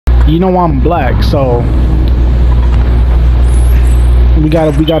You know I'm black, so we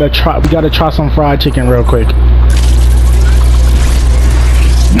gotta try some fried chicken real quick.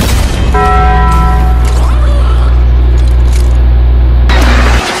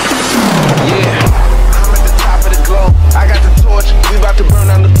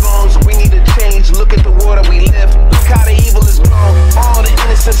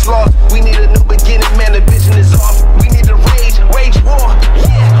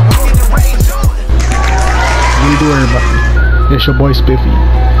 It's your boy Spiffy,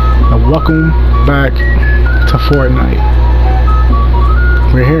 and welcome back to Fortnite.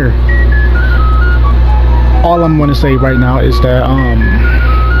 We're here. All I'm gonna say right now is that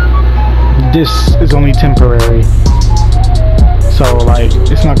this is only temporary. So like,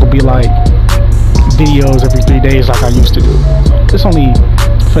 it's not gonna be like videos every 3 days like I used to do. It's only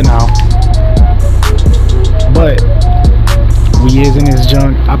for now. But we is in this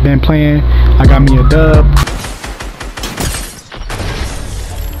junk. I've been playing. I got me a dub.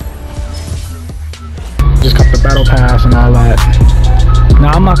 Just got the battle pass and all that. Now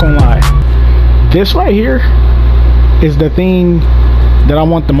I'm not gonna lie, this right here is the thing that I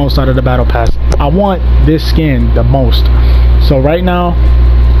want the most out of the battle pass. I want this skin the most. So right now,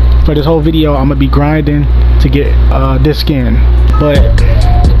 for this whole video, I'm gonna be grinding to get this skin. But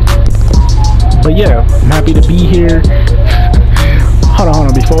yeah, I'm happy to be here. Hold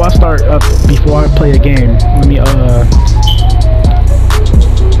on, before I start up, before I play a game, let me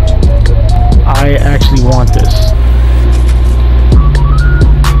I actually want this.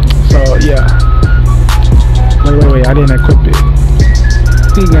 So yeah. Wait, I didn't equip it.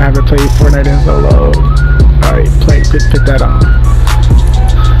 He's gonna have to play Fortnite in solo. Alright, put that on.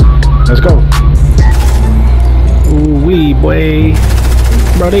 Let's go. Ooh wee boy.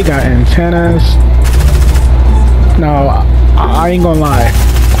 Bro, they got antennas. Now I ain't gonna lie.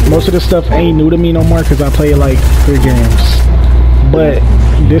 Most of this stuff ain't new to me no more because I play like 3 games. But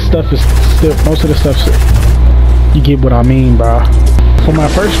this stuff is still, most of the stuff, you get what I mean, bro. For my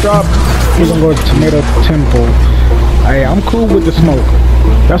first drop, we're gonna go to Tomato Temple. Hey, I'm cool with the smoke.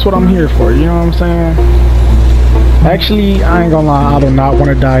 That's what I'm here for, you know what I'm saying? Actually, I ain't gonna lie, I do not want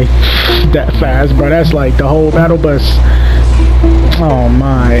to die that fast, bro. That's like the whole battle bus. Oh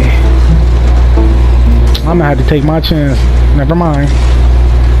my. I'm gonna have to take my chance. Never mind.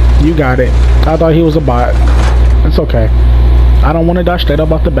 You got it. I thought he was a bot. It's okay. I don't want to die straight up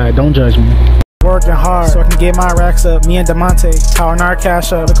off the bat. Don't judge me. Working hard so I can get my racks up. Me and Demonte powering our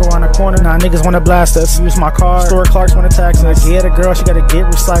cash up. Look around the corner, now niggas wanna blast us. Use my car, store Clarks wanna tax us. Get a girl, she gotta get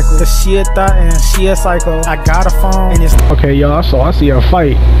recycled. Cause she a thought and she a psycho. I got a phone and it's okay, y'all. So I see a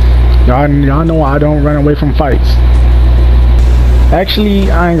fight. Y'all know I don't run away from fights. Actually,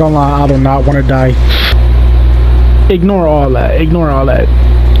 I ain't gonna lie. I do not want to die. Ignore all that. Ignore all that.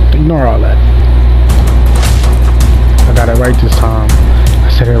 Ignore all that. I got it right this time. I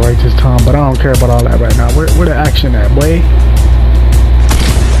said it right this time, but I don't care about all that right now. Where the action at, boy?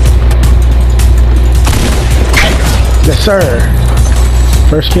 Yes, sir.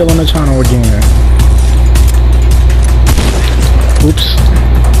 First kill on the channel again. Oops.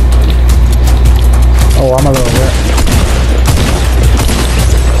 Oh, I'm a little wet.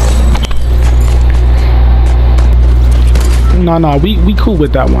 No, we cool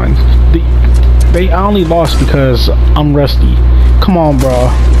with that one. I only lost because I'm rusty. Come on, bro.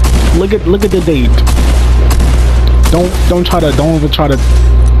 Look at the date. Don't even try to.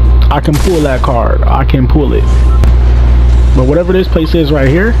 I can pull that card. I can pull it. But whatever this place is right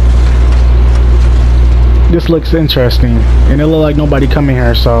here, this looks interesting, and it look like nobody coming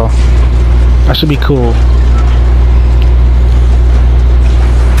here, so that should be cool.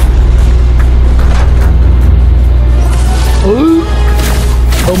 Ooh.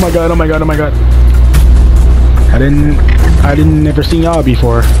 Oh my god, oh my god, oh my god. I didn't never seen y'all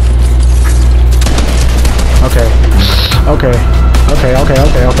before. Okay.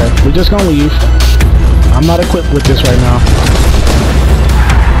 We're just gonna leave. I'm not equipped with this right now.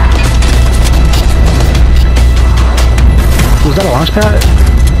 Was that a launch pad?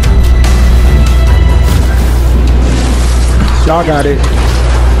 Y'all got it.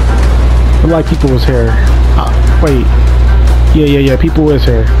 Looked like people was here. Wait. Yeah, people is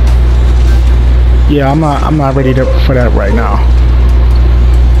here. Yeah, I'm not ready for that right now.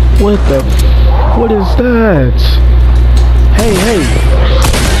 What is that? Hey.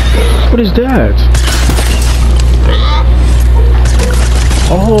 What is that?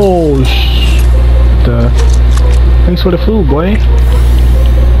 Oh, thanks for the food, boy.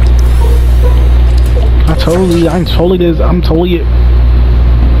 I'm totally it.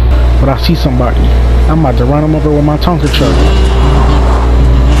 But I see somebody. I'm about to run them over with my Tonka truck.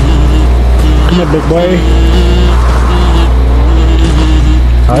 it, big boy.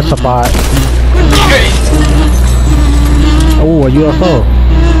 Oh, it's a bot. Oh, a UFO.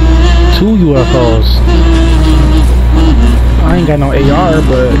 2 UFOs. I ain't got no AR,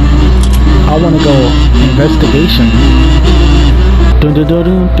 but I want to go investigation.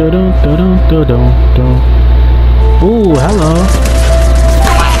 Ooh, hello.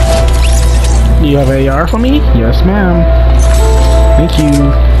 Do you have an AR for me? Yes, ma'am. Thank you.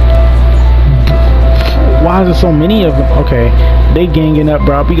 Why is there so many of them? Okay, they ganging up,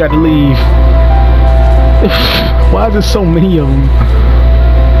 bro. We got to leave. Why is there so many of them?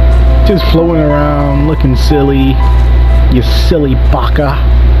 Just floating around, looking silly. You silly baka.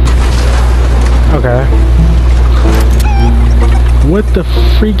 Okay. What the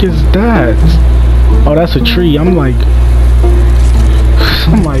freak is that? Oh, that's a tree. I'm like,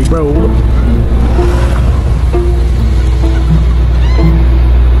 bro.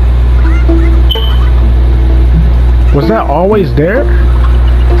 Was that always there?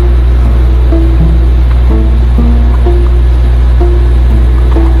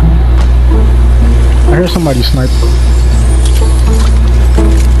 I hear somebody snipe.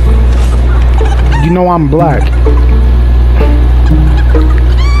 You know I'm black.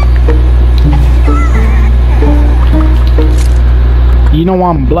 You know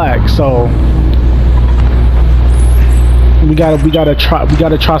I'm black, so we gotta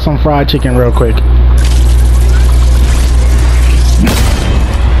try some fried chicken real quick.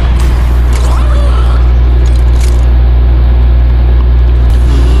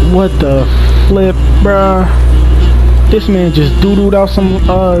 What the flip, bruh? This man just doodled out some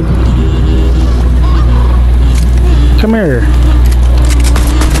come here.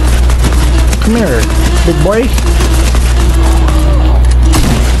 Come here, big boy.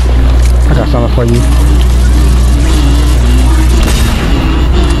 I got something for you.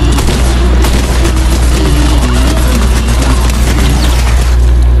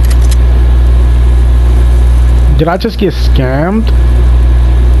 Did I just get scammed?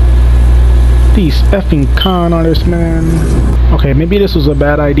 These effing con artists, man. Okay, maybe this was a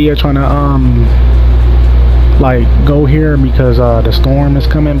bad idea trying to like go here because the storm is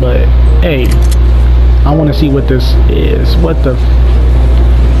coming, but hey, I want to see what this is. What the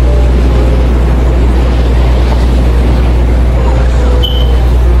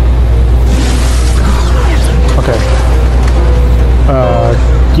okay.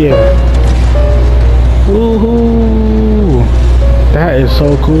 Yeah. Woohoo! That is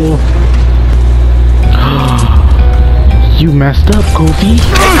so cool. You messed up, Goofy.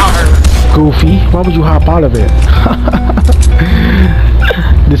 Goofy, why would you hop out of it?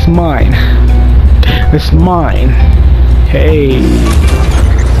 This mine. This mine. Hey.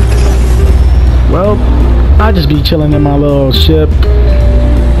 Well, I just be chilling in my little ship.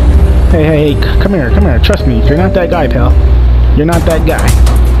 Hey, come here, trust me. You're not that guy, pal. You're not that guy.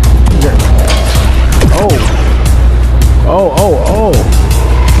 Oh.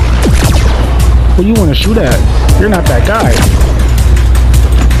 Who you want to shoot at? You're not that guy.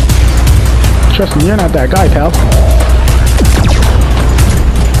 Trust me, you're not that guy, pal.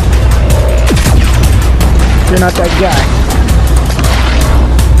 You're not that guy.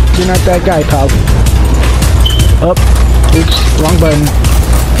 You're not that guy, pal. Up. Oops, wrong button.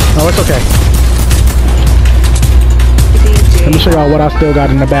 No, it's okay. Let me show y'all what I still got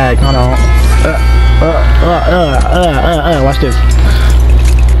in the bag. Hold on. Watch this.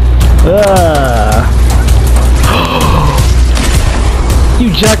 You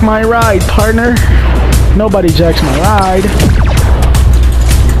jacked my ride, partner. Nobody jacks my ride.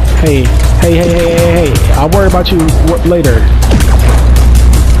 Hey. I'll worry about you later.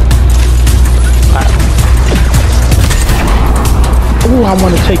 Ooh, I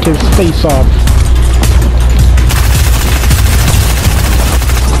want to take his face off.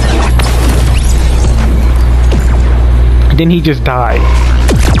 Then he just died.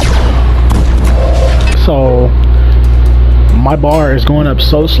 So my bar is going up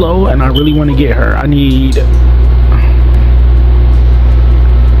so slow, and I really want to get her. I need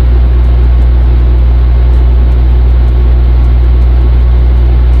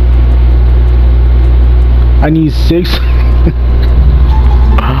six.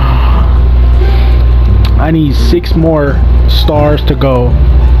 I need 6 more stars to go.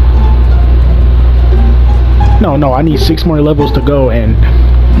 No, I need 6 more levels to go, and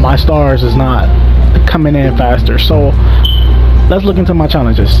my stars is not coming in faster. So let's look into my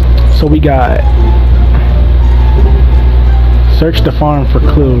challenges. So we got search the farm for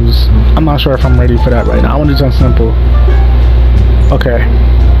clues. I'm not sure if I'm ready for that right now. I want to do something simple. Okay.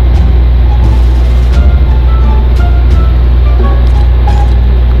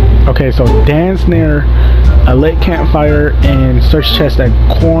 Okay, so dance near a lit campfire and search chest at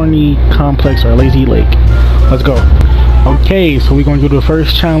Corny Complex or Lazy Lake. Let's go. Okay, so we're gonna do the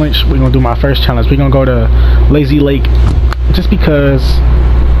first challenge. We're gonna do my first challenge. We're gonna go to Lazy Lake just because,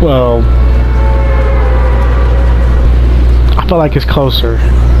 well, I feel like it's closer.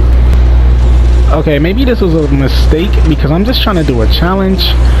 Okay, maybe this was a mistake because I'm just trying to do a challenge.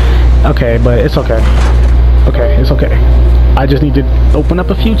 Okay, but it's okay. Okay, it's okay. I just need to open up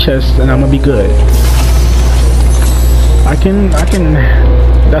a few chests and I'm gonna be good. I can,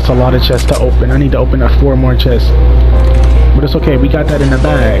 that's a lot of chests to open. I need to open up 4 more chests. But it's okay, we got that in the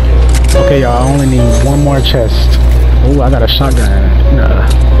bag. Okay, y'all, I only need 1 more chest. Oh, I got a shotgun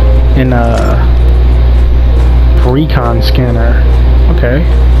and a recon scanner. Okay.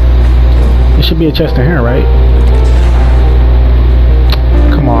 There should be a chest in here, right?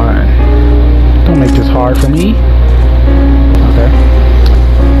 Come on. Don't make this hard for me. Okay.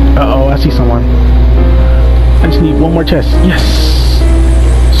 Uh-oh, I see someone. I just need 1 more chest. Yes!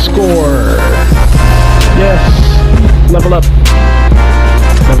 Score! Yes! Level up!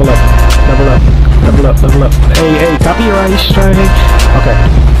 Level up! Level up! Level up! Level up! Hey, hey, copyright strike! Okay.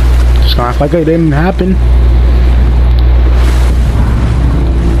 Just gonna act like it didn't happen.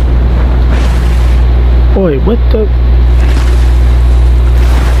 Boy, what the...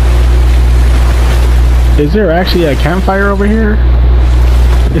 Is there actually a campfire over here?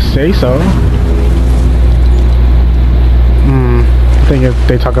 Just say so. I think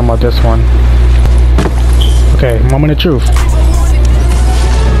they talking about this one. Okay, moment of truth.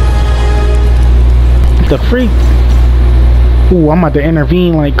 The freak. Ooh, I'm about to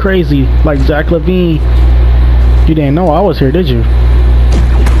intervene like crazy, like Zach Levine. You didn't know I was here, did you?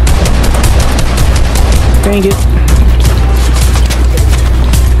 Dang it.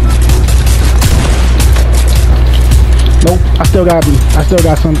 Nope, I still got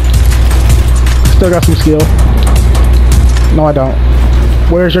some skill. No, I don't.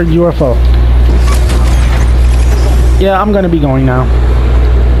 Where's your UFO? Yeah, I'm gonna be going now.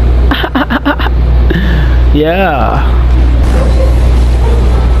 Yeah.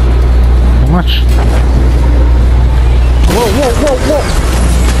 Watch. Whoa, whoa, whoa, whoa.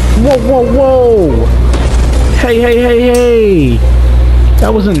 Whoa, whoa, whoa. Hey, hey, hey, hey.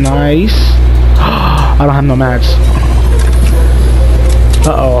 That wasn't nice. I don't have no mats.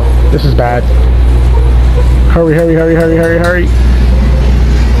 Uh-oh. This is bad. Hurry, hurry, hurry, hurry, hurry, hurry.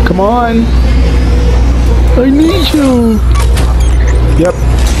 Come on. I need you. Yep.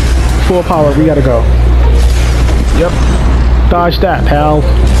 Full power. We gotta go. Yep. Dodge that, pal.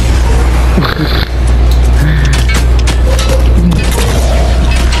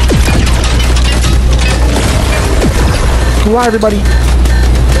 Why, everybody?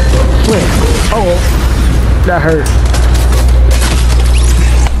 Flip. Oh, that hurt.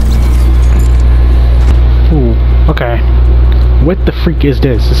 Ooh, okay. What the freak is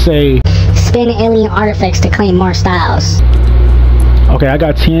this? To say spin alien artifacts to claim more styles. Okay, I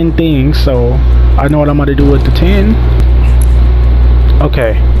got 10 things, so I know what I'm gonna do with the 10.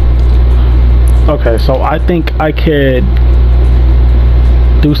 Okay. Okay, so I think I could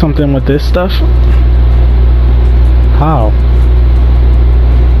do something with this stuff. How?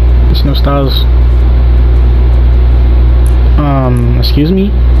 There's no styles. Excuse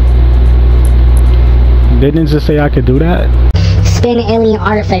me? Didn't it just say I could do that? Spin alien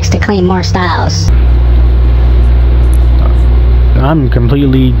artifacts to claim more styles. I'm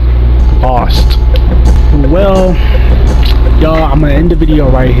completely lost. Well, y'all, I'm gonna end the video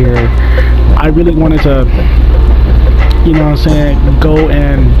right here. I really wanted to, you know what I'm saying, go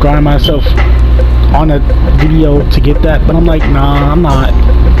and grind myself on a video to get that, but I'm like, nah, I'm not.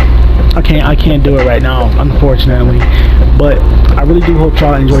 I can't do it right now, unfortunately. But I really do hope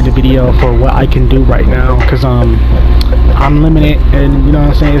y'all enjoyed the video for what I can do right now, because I'm limited, and you know what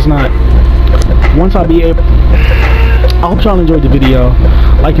I'm saying, it's not, once I be able, I hope y'all enjoyed the video.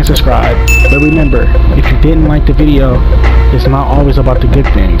 Like and subscribe, but remember, if you didn't like the video, it's not always about the good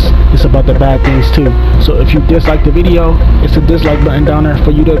things, it's about the bad things too. So if you dislike the video, it's a dislike button down there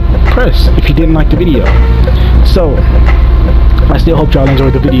for you to press if you didn't like the video. So I still hope y'all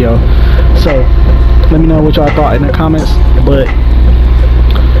enjoyed the video, so let me know what y'all thought in the comments, but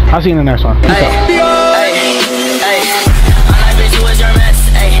I'll see you in the next one. Peace out.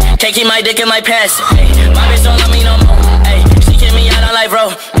 Can't keep my dick in my pants. My bitch don't love me no more. She kick me out on life, bro.